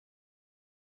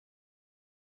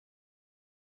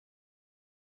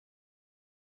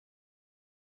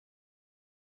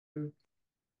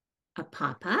a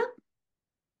pop-up.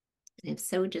 If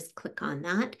so, just click on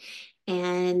that.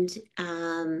 And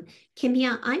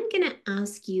Kimia, I'm going to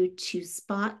ask you to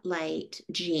spotlight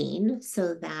Jean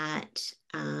so that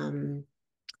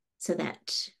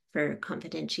for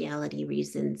confidentiality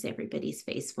reasons, everybody's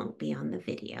face won't be on the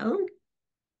video.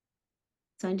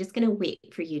 So I'm just going to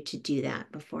wait for you to do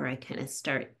that before I kind of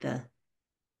start the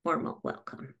formal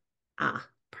welcome. Ah,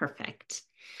 perfect.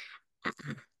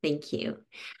 Thank you.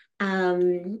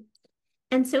 Um,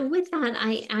 and so with that,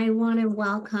 I want to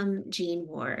welcome Jean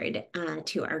Ward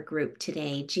to our group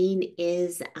today. Jean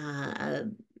is a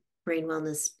brain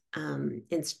wellness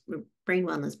brain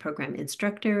wellness program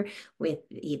instructor with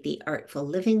the Artful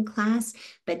Living class,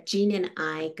 but Jean and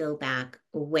I go back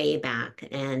way back,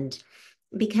 and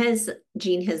because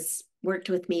Jean has worked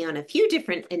with me on a few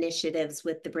different initiatives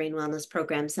with the brain wellness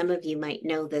program, some of you might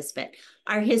know this, but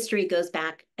our history goes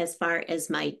back as far as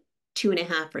my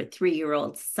 2.5 or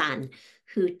 3-year-old son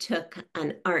who took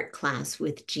an art class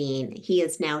with Jean. He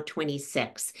is now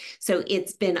 26. So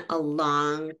it's been a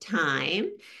long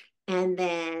time. And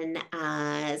then,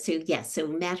 so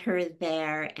met her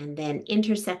there, and then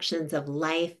intersections of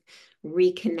life,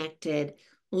 reconnected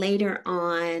later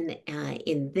on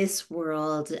in this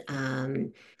world,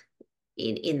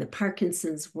 in the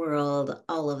Parkinson's world,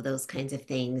 all of those kinds of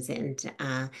things. And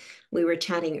we were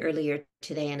chatting earlier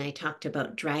today, and I talked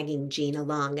about dragging Jean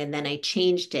along, and then I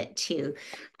changed it to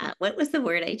what was the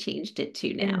word I changed it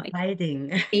to now?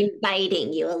 Inviting.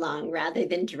 Inviting you along rather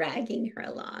than dragging her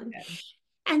along.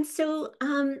 And so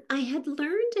I had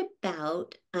learned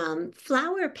about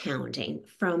flower pounding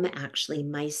from actually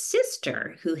my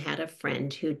sister, who had a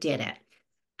friend who did it.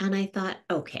 And I thought,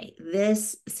 okay,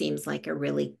 this seems like a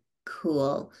really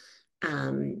cool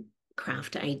um,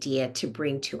 craft idea to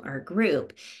bring to our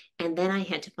group. And then I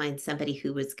had to find somebody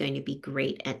who was going to be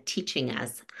great at teaching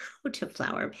us how to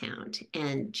flower pound.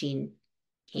 And Jean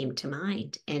came to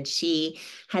mind. And she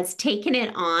has taken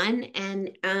it on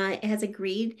and has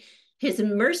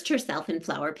immersed herself in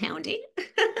flower pounding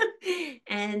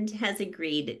and has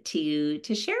agreed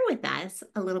to share with us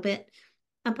a little bit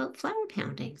about flower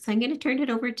pounding. So I'm going to turn it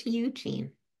over to you,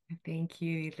 Jean. Thank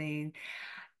you, Elaine.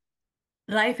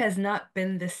 Life has not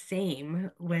been the same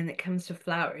when it comes to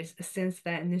flowers since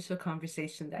that initial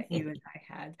conversation that you and I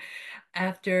had.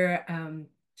 After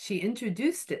she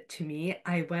introduced it to me,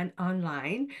 I went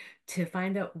online to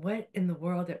find out what in the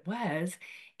world it was,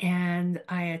 and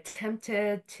I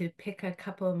attempted to pick a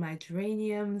couple of my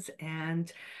geraniums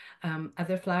and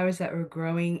other flowers that were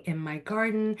growing in my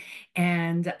garden,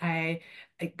 and I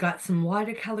got some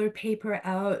watercolor paper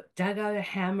out, dug out a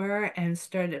hammer, and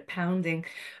started pounding.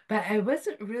 But I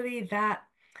wasn't really that,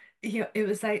 it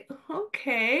was like,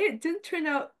 okay, it didn't turn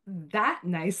out that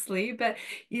nicely. But,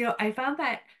 I found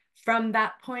that from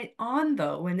that point on,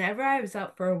 though, whenever I was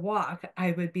out for a walk,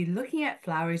 I would be looking at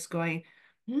flowers going,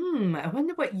 I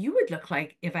wonder what you would look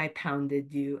like if I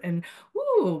pounded you. And,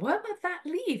 ooh, what about that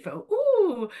leaf?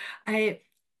 Ooh, I,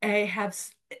 I have,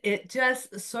 it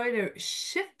just sort of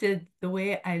shifted the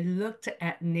way I looked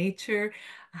at nature,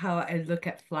 how I look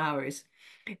at flowers.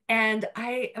 And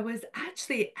I was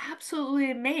actually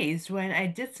absolutely amazed when I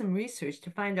did some research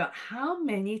to find out how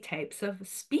many types of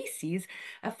species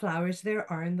of flowers there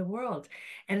are in the world.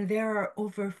 And there are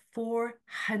over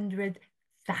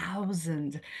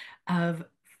 400,000 of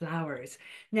flowers.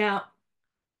 Now,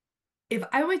 if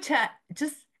I were to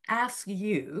just ask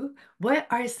you, what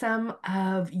are some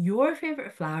of your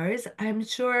favorite flowers? I'm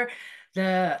sure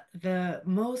the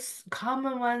most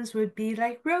common ones would be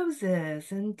like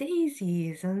roses and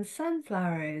daisies and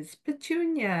sunflowers,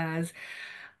 petunias,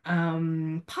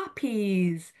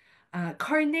 poppies,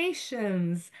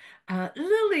 carnations,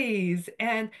 lilies,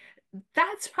 and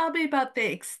that's probably about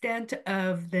the extent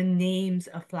of the names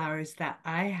of flowers that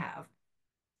I have.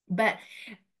 But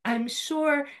I'm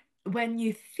sure when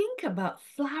you think about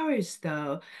flowers,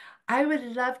 though, I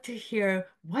would love to hear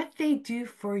what they do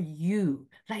for you.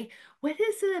 Like, what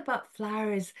is it about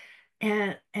flowers?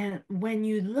 And when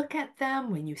you look at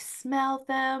them, when you smell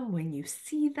them, when you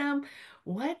see them,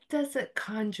 what does it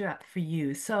conjure up for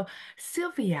you? So,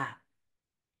 Sylvia,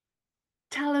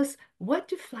 tell us, what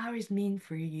do flowers mean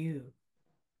for you?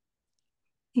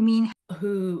 You mean,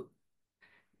 Who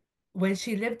when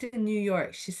she lived in New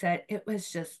York, she said it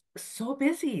was just so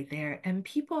busy there, and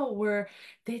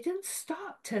they didn't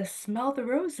stop to smell the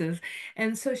roses.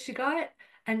 And so she got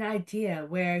an idea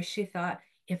where she thought,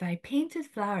 if I painted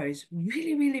flowers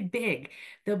really, really big,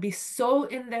 they'll be so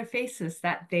in their faces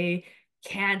that they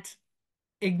can't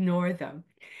ignore them.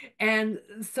 And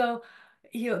so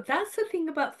that's the thing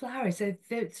about flowers.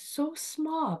 They're so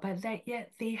small, but that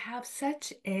yet they have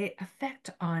such a effect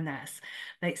on us.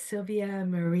 Like Sylvia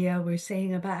and Maria were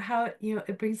saying about how,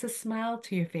 it brings a smile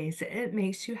to your face. It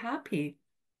makes you happy.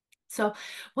 So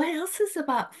what else is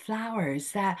about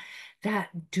flowers that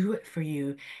do it for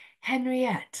you?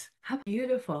 Henriette, how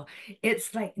beautiful.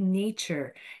 It's like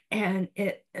nature, and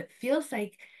it feels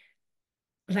like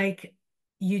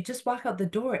you just walk out the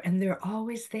door and they're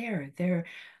always there. They're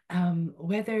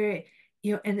whether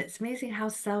and it's amazing how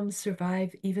some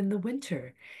survive even the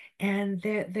winter. And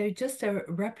they're just a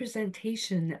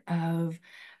representation of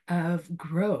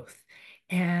growth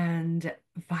and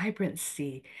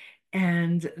vibrancy.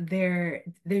 And they're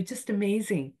just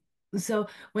amazing. So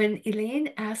when Elaine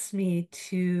asked me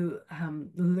to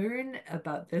learn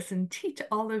about this and teach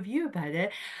all of you about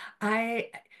it, I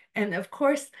and of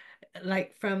course,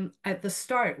 like from at the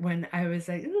start when I was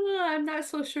like, "Oh, I'm not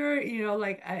so sure,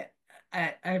 like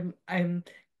I'm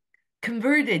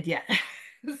converted yet."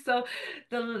 So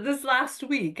this last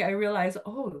week I realized,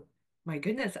 oh my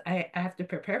goodness, I have to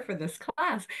prepare for this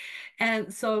class.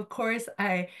 And so of course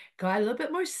I got a little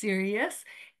bit more serious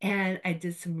and I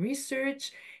did some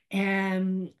research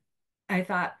and I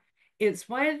thought it's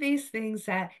one of these things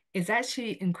that is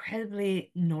actually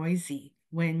incredibly noisy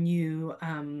when you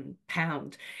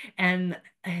pound. And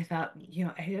I thought,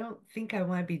 I don't think I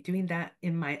want to be doing that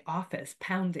in my office,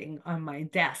 pounding on my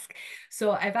desk.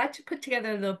 So I've actually put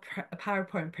together a little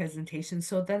PowerPoint presentation.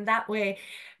 So then that way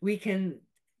you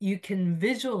can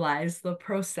visualize the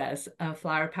process of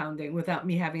flour pounding without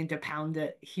me having to pound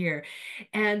it here.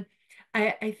 And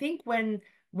I think when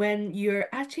you're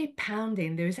actually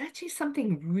pounding, there's actually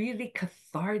something really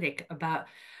cathartic about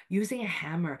using a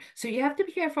hammer. So you have to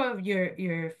be careful of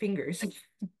your fingers.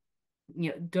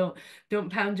 Don't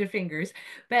pound your fingers.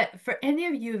 But for any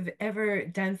of you who've ever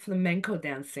done flamenco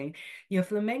dancing,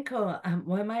 flamenco,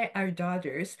 one of our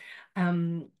daughters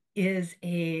is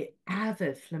a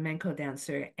avid flamenco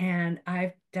dancer, and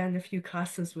I've done a few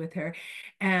classes with her,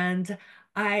 and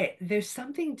I there's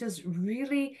something just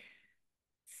really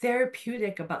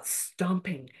therapeutic about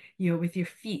stomping, with your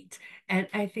feet. And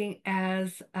I think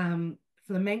as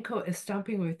flamenco is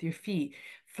stomping with your feet,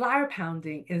 flower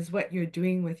pounding is what you're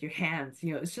doing with your hands.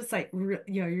 It's just like,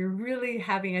 you're really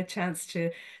having a chance to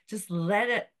just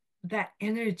let that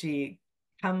energy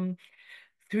come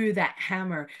through that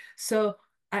hammer. So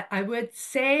I would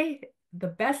say the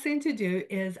best thing to do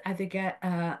is either get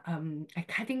a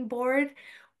cutting board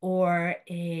or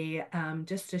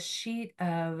just a sheet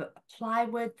of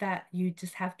plywood that you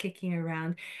just have kicking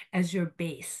around as your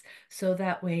base. So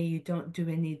that way you don't do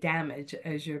any damage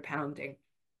as you're pounding.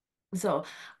 So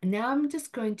now I'm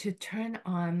just going to turn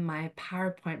on my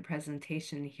PowerPoint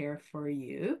presentation here for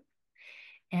you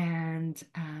and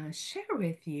share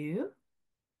with you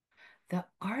the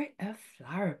art of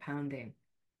flower pounding.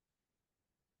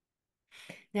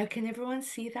 Now, can everyone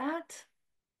see that?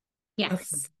 Okay,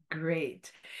 Yes.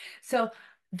 great. So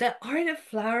the art of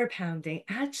flower pounding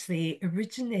actually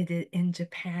originated in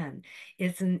Japan.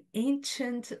 It's an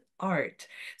ancient art.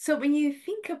 So when you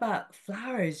think about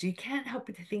flowers, you can't help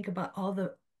but to think about all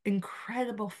the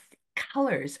incredible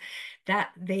colors that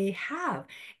they have.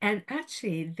 And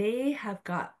actually, they have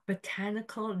got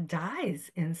botanical dyes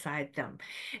inside them.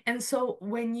 And so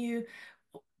when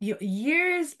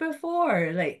years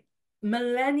before, like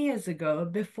millennia ago,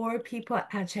 before people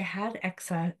actually had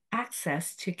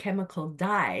access to chemical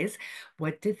dyes,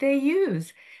 what did they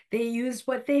use? They used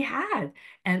what they had.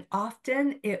 And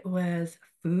often it was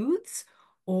foods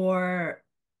or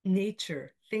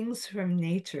nature, things from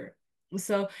nature.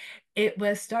 So it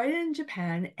was started in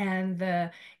Japan and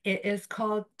it is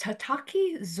called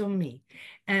tataki zomi.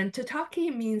 And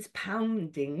tataki means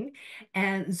pounding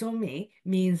and zomi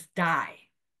means dye.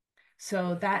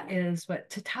 So that is what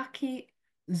tataki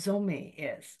zome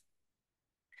is.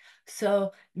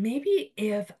 So maybe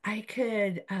if I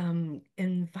could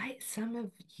invite some of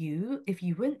you, if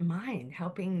you wouldn't mind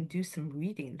helping do some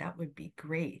reading, that would be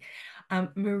great.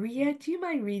 Maria, do you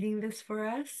mind reading this for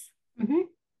us? Mhm.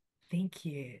 Thank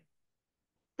you.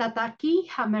 Tataki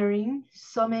hammering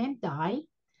some dye,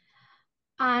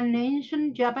 an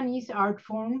ancient Japanese art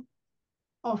form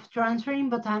of transferring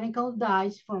botanical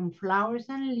dyes from flowers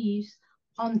and leaves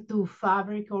onto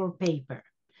fabric or paper.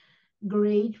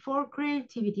 Great for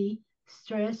creativity,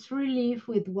 stress relief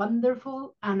with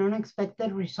wonderful and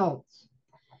unexpected results.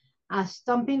 As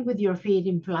stomping with your feet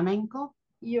in flamenco,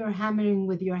 you're hammering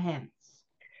with your hands.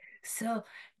 So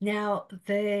now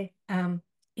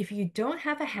if you don't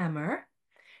have a hammer,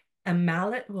 a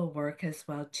mallet will work as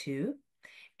well too.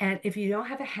 And if you don't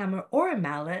have a hammer or a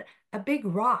mallet, a big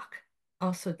rock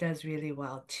also does really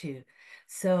well too.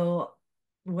 So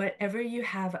whatever you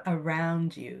have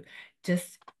around you,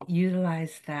 just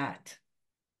utilize that.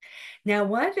 Now,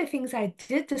 one of the things I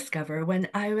did discover when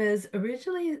I was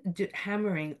originally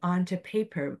hammering onto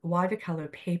paper, watercolor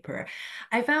paper,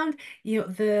 I found,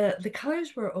 the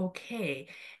colors were okay.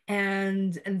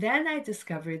 And then I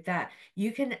discovered that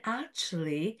you can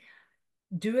actually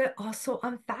do it also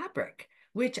on fabric,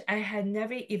 which I had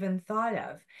never even thought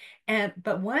of.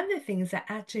 But one of the things that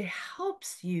actually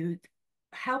helps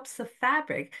the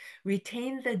fabric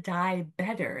retain the dye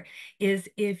better is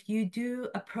if you do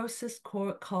a process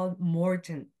called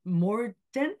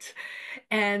mordant.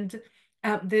 And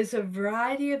there's a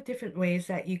variety of different ways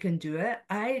that you can do it.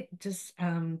 I just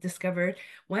discovered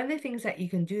one of the things that you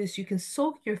can do is you can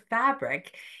soak your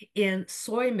fabric in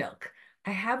soy milk.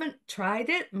 I haven't tried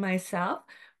it myself,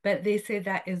 but they say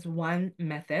that is one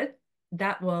method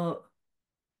that will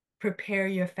prepare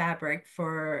your fabric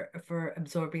for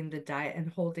absorbing the dye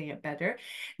and holding it better.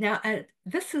 Now,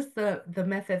 this is the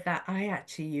method that I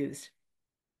actually used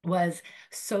was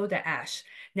soda ash.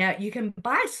 Now you can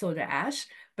buy soda ash,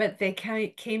 but they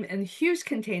came in huge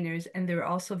containers and they were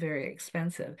also very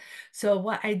expensive. So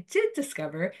what I did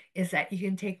discover is that you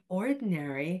can take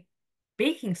ordinary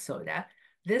baking soda.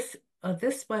 This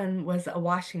one was a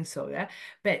washing soda,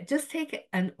 but just take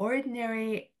an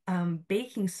ordinary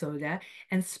baking soda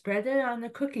and spread it on a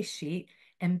cookie sheet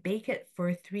and bake it for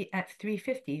at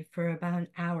 350 for about an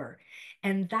hour.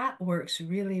 And that works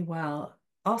really well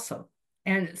also.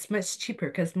 And it's much cheaper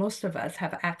because most of us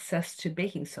have access to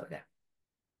baking soda.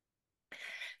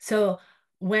 So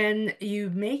when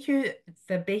you make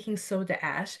the baking soda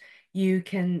ash, you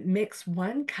can mix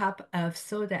 1 cup of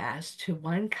soda ash to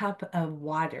 1 cup of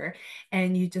water,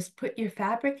 and you just put your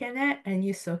fabric in it and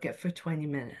you soak it for 20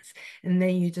 minutes. And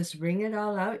then you just wring it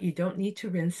all out. You don't need to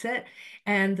rinse it.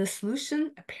 And the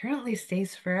solution apparently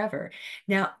stays forever.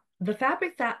 Now, the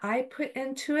fabric that I put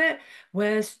into it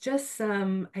was just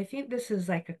some, I think this is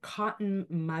like a cotton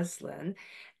muslin,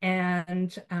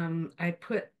 and I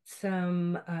put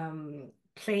some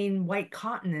plain white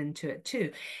cotton into it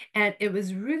too. And it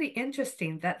was really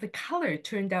interesting that the color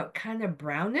turned out kind of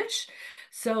brownish.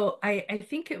 So I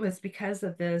think it was because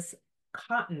of this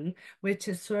cotton, which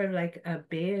is sort of like a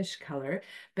beige color,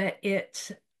 but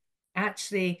it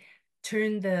actually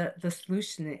turned the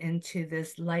solution into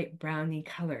this light browny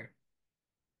color.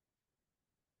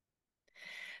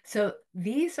 So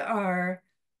these are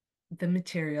the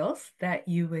materials that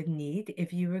you would need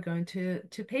if you were going to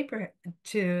paper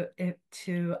to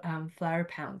flower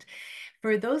pound.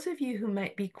 For those of you who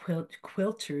might be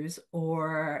quilters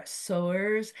or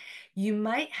sewers, you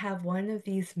might have one of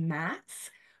these mats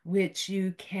which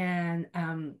you can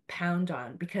pound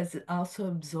on because it also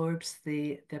absorbs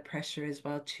the pressure as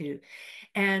well too.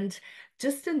 And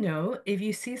just to know, if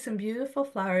you see some beautiful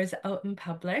flowers out in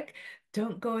public,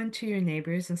 don't go into your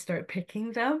neighbors and start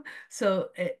picking them. So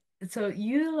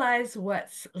utilize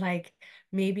what's like,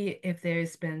 maybe if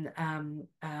there's been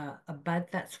a bud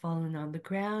that's fallen on the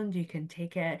ground, you can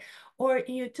take it, or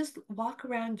you just walk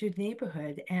around your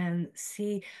neighborhood and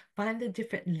find the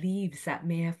different leaves that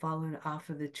may have fallen off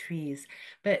of the trees.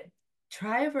 But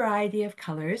try a variety of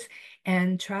colors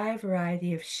and try a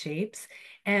variety of shapes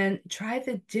and try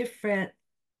the different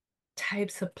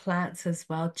types of plants as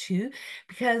well too,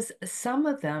 because some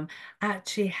of them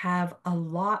actually have a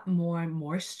lot more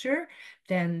moisture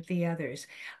than the others.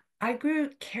 I grew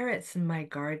carrots in my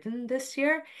garden this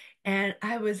year, and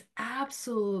I was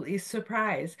absolutely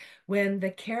surprised when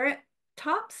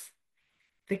tops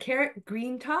the carrot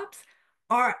green tops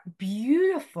are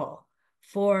beautiful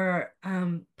for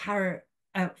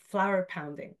flour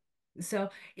pounding. So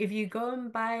if you go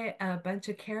and buy a bunch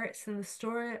of carrots in the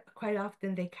store, quite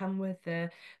often they come with the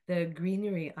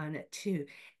greenery on it too,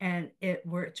 and it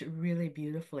worked really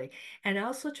beautifully. And I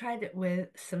also tried it with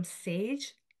some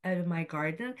sage out of my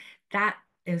garden. That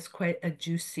is quite a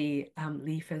juicy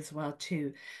leaf as well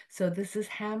too. So this is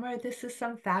hammer, this is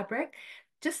some fabric.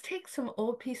 Just take some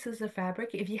old pieces of fabric.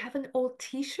 If you have an old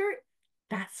t-shirt,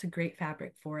 that's a great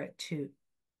fabric for it too.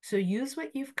 So use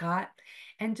what you've got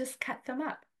and just cut them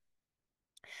up.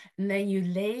 And then you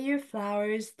lay your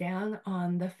flowers down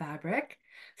on the fabric.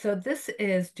 So this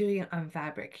is doing it on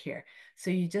fabric here.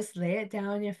 So you just lay it down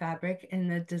on your fabric in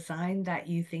the design that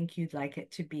you think you'd like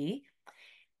it to be.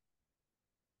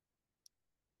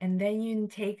 And then you can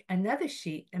take another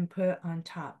sheet and put it on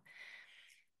top.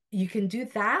 you can do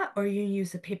that, or you can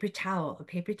use a paper towel. A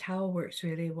paper towel works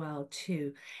really well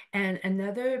too. And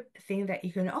another thing that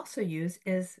you can also use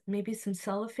is maybe some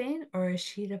cellophane or a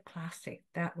sheet of plastic.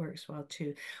 That works well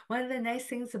too. One of the nice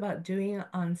things about doing it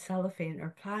on cellophane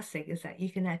or plastic is that you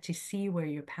can actually see where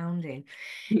you're pounding.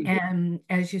 And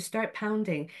as you start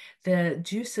pounding, the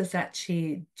juices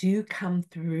actually do come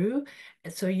through.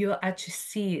 So you'll actually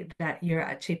see that you're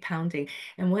actually pounding.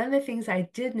 And one of the things I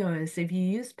did notice, if you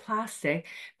use plastic,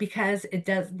 because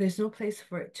there's no place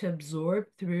for it to absorb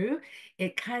through,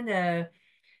 it kind of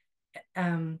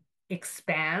um,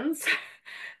 expands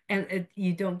and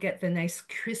you don't get the nice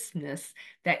crispness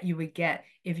that you would get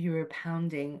if you were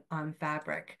pounding on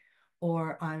fabric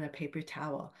or on a paper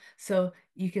towel. So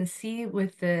you can see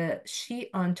with the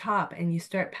sheet on top and you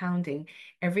start pounding,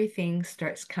 everything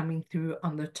starts coming through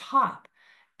on the top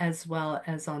as well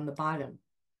as on the bottom.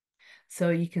 So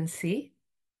you can see.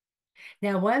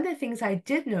 Now, one of the things I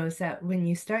did notice that when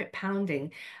you start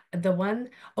pounding,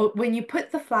 when you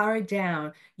put the flour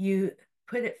down, you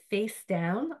put it face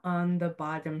down on the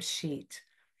bottom sheet.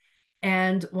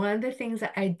 And one of the things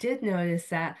that I did notice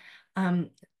that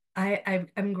um,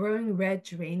 I'm growing red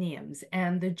geraniums,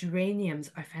 and the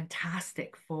geraniums are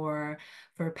fantastic for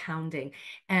pounding.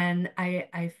 And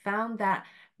I found that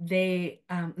they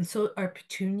and so are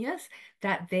petunias,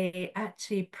 that they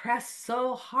actually press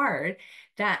so hard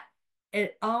that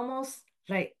it almost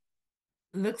like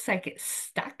looks like it's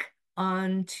stuck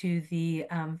onto the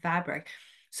fabric.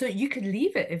 So you could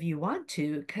leave it if you want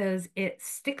to, because it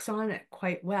sticks on it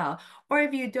quite well. Or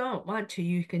if you don't want to,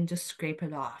 you can just scrape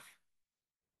it off.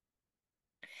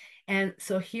 And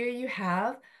so here you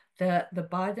have the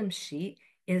bottom sheet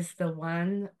is the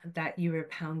one that you were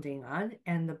pounding on,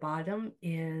 and the bottom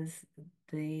is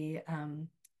the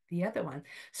other one.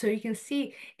 So you can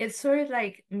see it's sort of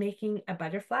like making a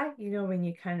butterfly, when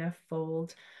you kind of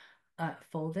fold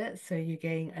it, so you're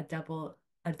getting a double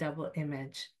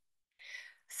image.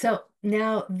 So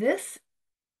now this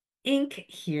ink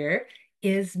here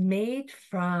is made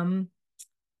from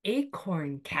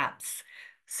acorn caps.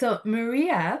 So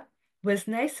Maria was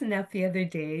nice enough the other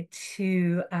day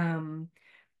to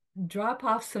drop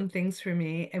off some things for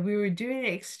me, and we were doing an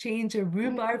exchange of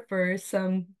rhubarb for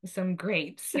some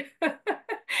grapes.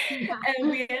 And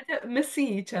we ended up missing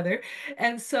each other.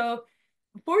 And so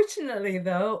fortunately,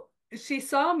 though, she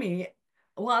saw me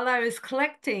while I was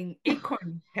collecting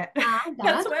acorn pet. That's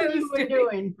That's what what I you was were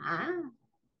doing. doing.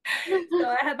 So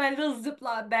I had my little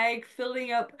Ziploc bag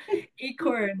filling up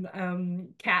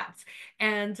acorn caps.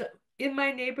 And in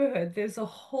my neighborhood, there's a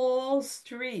whole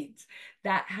street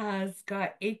that has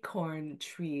got acorn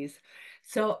trees.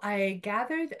 So I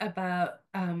gathered about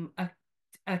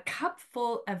a cup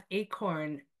full of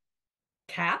acorn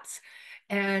caps,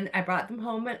 and I brought them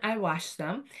home and I washed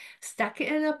them, stuck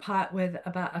it in a pot with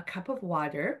about a cup of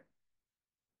water.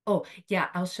 Oh, yeah,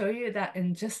 I'll show you that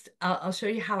in just, I'll show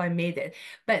you how I made it.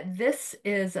 But this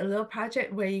is a little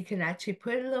project where you can actually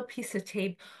put a little piece of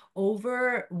tape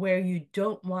over where you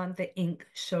don't want the ink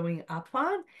showing up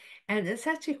on. And it's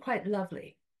actually quite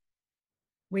lovely.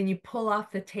 When you pull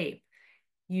off the tape,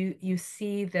 you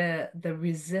see the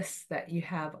resist that you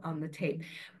have on the tape.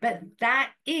 But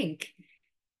that ink,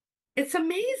 it's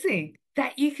amazing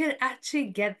that you can actually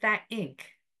get that ink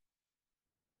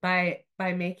by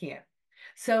making it.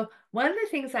 So one of the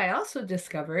things I also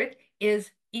discovered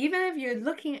is even if you're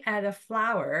looking at a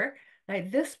flower,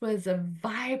 like this was a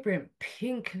vibrant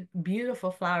pink,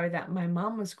 beautiful flower that my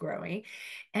mom was growing.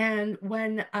 And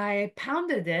when I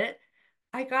pounded it,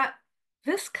 I got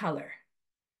this color.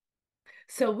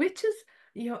 So which is,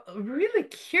 really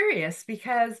curious,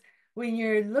 because when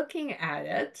you're looking at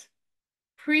it,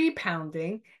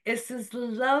 pre-pounding, it's this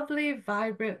lovely,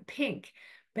 vibrant pink.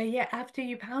 But yet after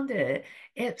you pounded it,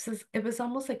 it was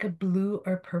almost like a blue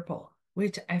or purple,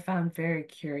 which I found very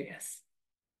curious.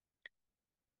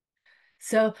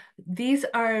 So these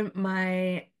are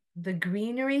the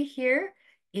greenery here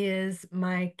is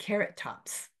my carrot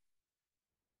tops.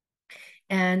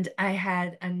 And I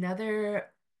had another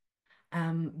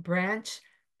branch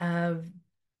of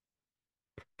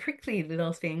prickly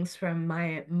little things from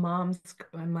my mom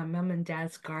and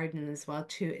dad's garden as well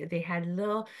too. They had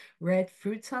little red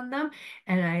fruits on them,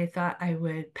 and I thought I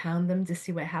would pound them to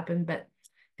see what happened, but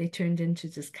they turned into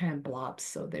just kind of blobs,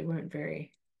 so they weren't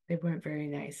very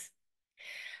nice.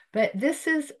 But this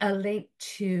is a link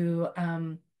to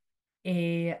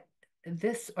a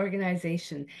this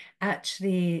organization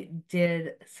actually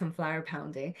did some flower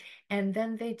pounding, and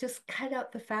then they just cut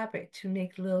out the fabric to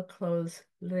make little clothes,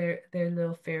 their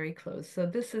little fairy clothes. So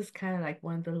this is kind of like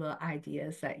one of the little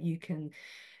ideas that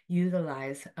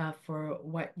utilize for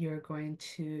what you're going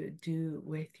to do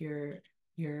with your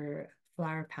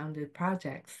flower pounded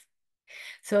projects.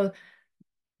 So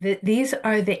these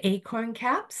are the acorn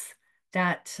caps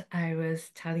that I was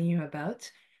telling you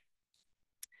about.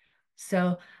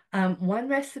 So one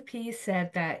recipe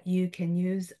said that you can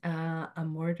use a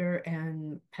mortar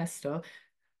and pestle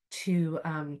to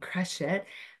crush it.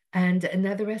 And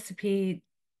another recipe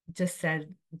just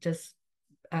said just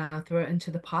throw it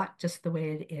into the pot just the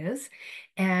way it is.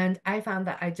 And I found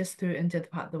that I just threw it into the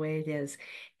pot the way it is.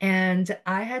 And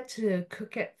I had to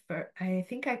cook it for, I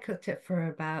think I cooked it for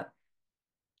about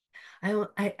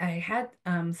I had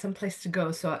some place to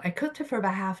go, so I cooked it for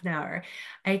about half an hour.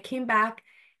 I came back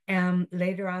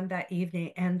later on that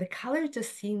evening, and the color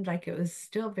just seemed like it was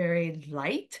still very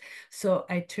light. So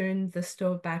I turned the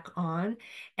stove back on,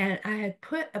 and I had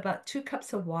put about 2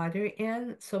 cups of water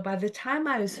in. So by the time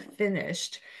I was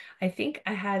finished, I think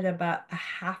I had about a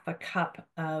half a cup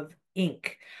of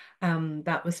ink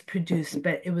that was produced,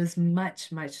 but it was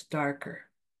much, much darker.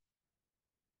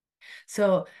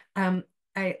 So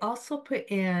I also put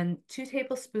in 2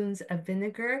 tablespoons of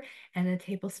vinegar and a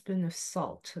tablespoon of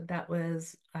salt. That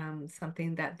was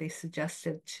something that they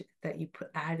suggested that you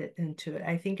add it into it.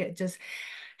 I think it just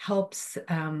helps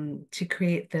to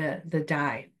create the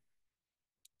dye.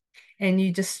 And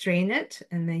you just strain it,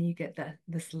 and then you get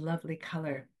this lovely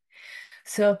color.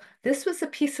 So this was a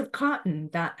piece of cotton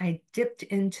that I dipped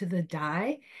into the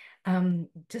dye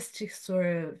just to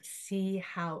sort of see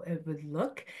how it would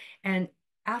look. And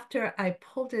after I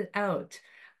pulled it out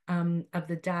of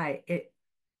the dye, it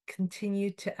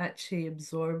continued to actually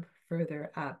absorb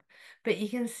further up. But you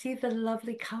can see the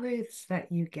lovely colors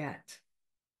that you get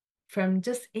from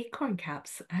just acorn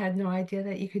caps. I had no idea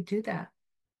that you could do that.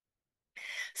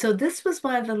 So this was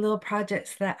one of the little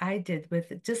projects that I did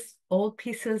with just old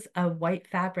pieces of white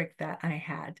fabric that I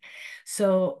had.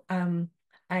 So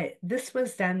this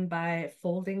was done by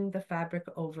folding the fabric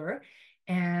over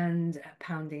and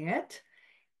pounding it.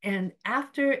 And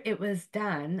after it was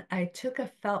done, I took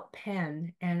a felt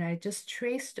pen and I just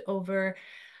traced over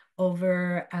I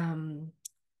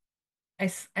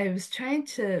was trying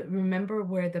to remember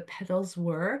where the petals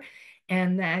were,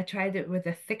 and then I tried it with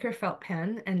a thicker felt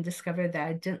pen and discovered that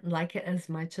I didn't like it as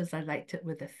much as I liked it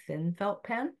with a thin felt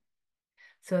pen.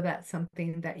 So that's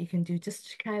something that you can do just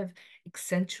to kind of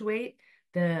accentuate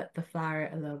the flower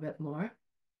a little bit more.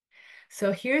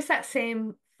 So here's that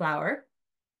same flower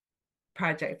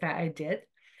project that I did.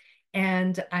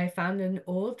 And I found an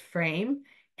old frame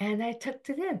and I tucked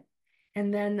it in.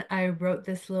 And then I wrote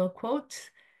this little quote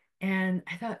and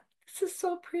I thought, this is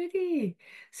so pretty.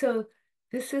 So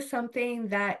this is something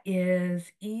that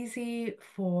is easy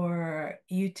for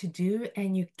you to do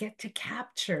and you get to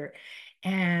capture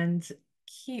and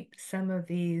keep some of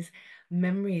these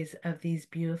memories of these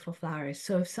beautiful flowers.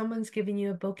 So if someone's giving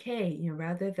you a bouquet,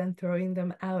 rather than throwing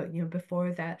them out,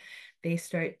 before that they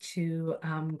start to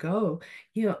go,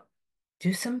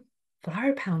 do some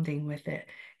flower pounding with it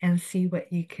and see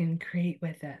what you can create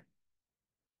with it.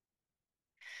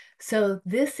 So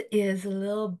this is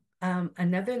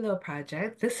another little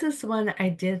project. This is one I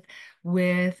did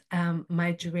with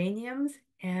my geraniums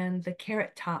and the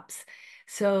carrot tops.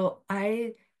 So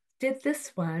I did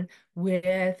this one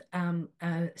with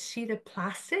a sheet of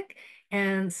plastic.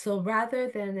 And so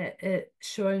rather than it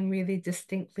showing really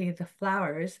distinctly the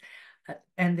flowers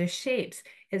and their shapes,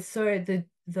 it's sort of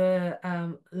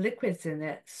the liquids in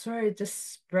it sort of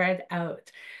just spread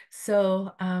out.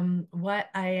 So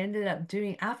what I ended up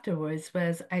doing afterwards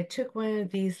was I took one of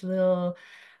these little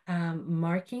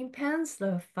marking pens,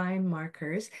 the fine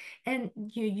markers, and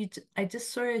I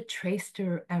just sort of traced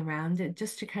around it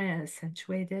just to kind of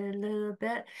accentuate it a little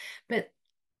bit. But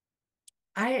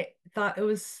I thought it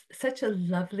was such a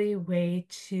lovely way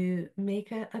to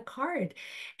make a card.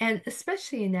 And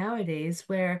especially nowadays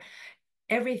where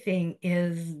everything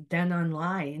is done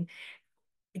online.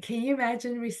 Can you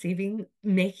imagine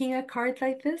making a card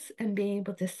like this and being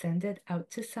able to send it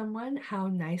out to someone? How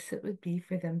nice it would be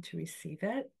for them to receive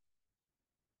it.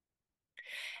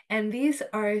 And these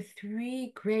are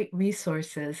 3 great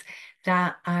resources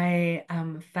that I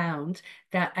found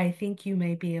that I think you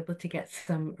may be able to get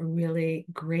some really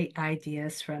great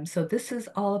ideas from. So this is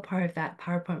all a part of that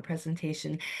PowerPoint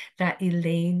presentation that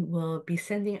Elaine will be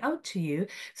sending out to you.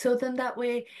 So then that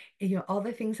way, all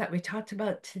the things that we talked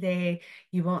about today,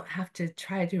 you won't have to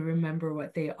try to remember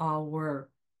what they all were.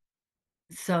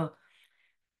 So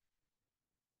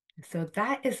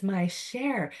that is my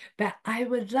share, but I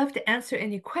would love to answer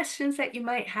any questions that you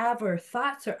might have or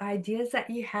thoughts or ideas that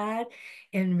you had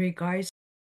in regards